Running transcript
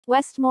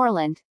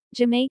Westmoreland,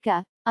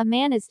 Jamaica. A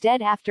man is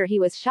dead after he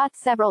was shot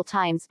several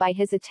times by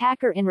his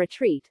attacker in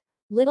retreat.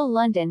 Little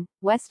London,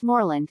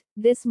 Westmoreland,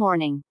 this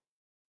morning.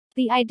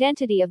 The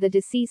identity of the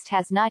deceased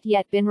has not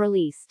yet been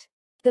released.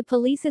 The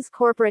police's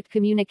Corporate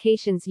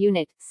Communications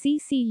Unit,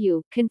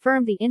 CCU,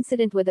 confirmed the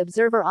incident with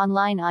Observer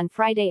Online on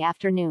Friday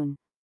afternoon.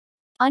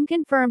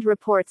 Unconfirmed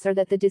reports are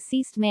that the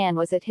deceased man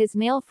was at his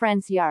male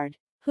friend's yard,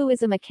 who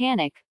is a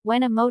mechanic,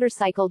 when a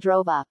motorcycle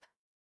drove up.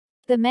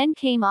 The men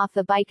came off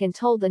the bike and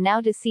told the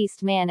now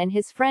deceased man and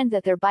his friend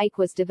that their bike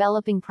was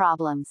developing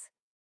problems.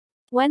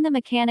 When the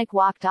mechanic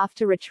walked off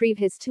to retrieve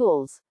his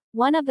tools,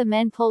 one of the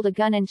men pulled a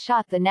gun and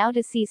shot the now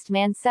deceased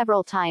man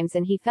several times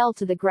and he fell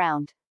to the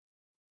ground.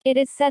 It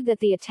is said that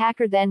the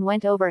attacker then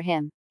went over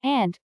him,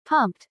 and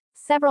pumped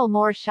several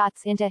more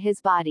shots into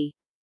his body.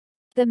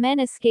 The men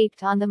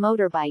escaped on the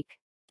motorbike.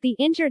 The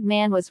injured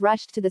man was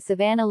rushed to the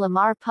Savannah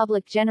Lamar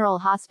Public General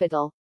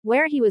Hospital,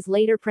 where he was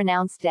later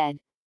pronounced dead.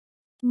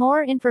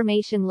 More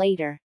information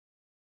later.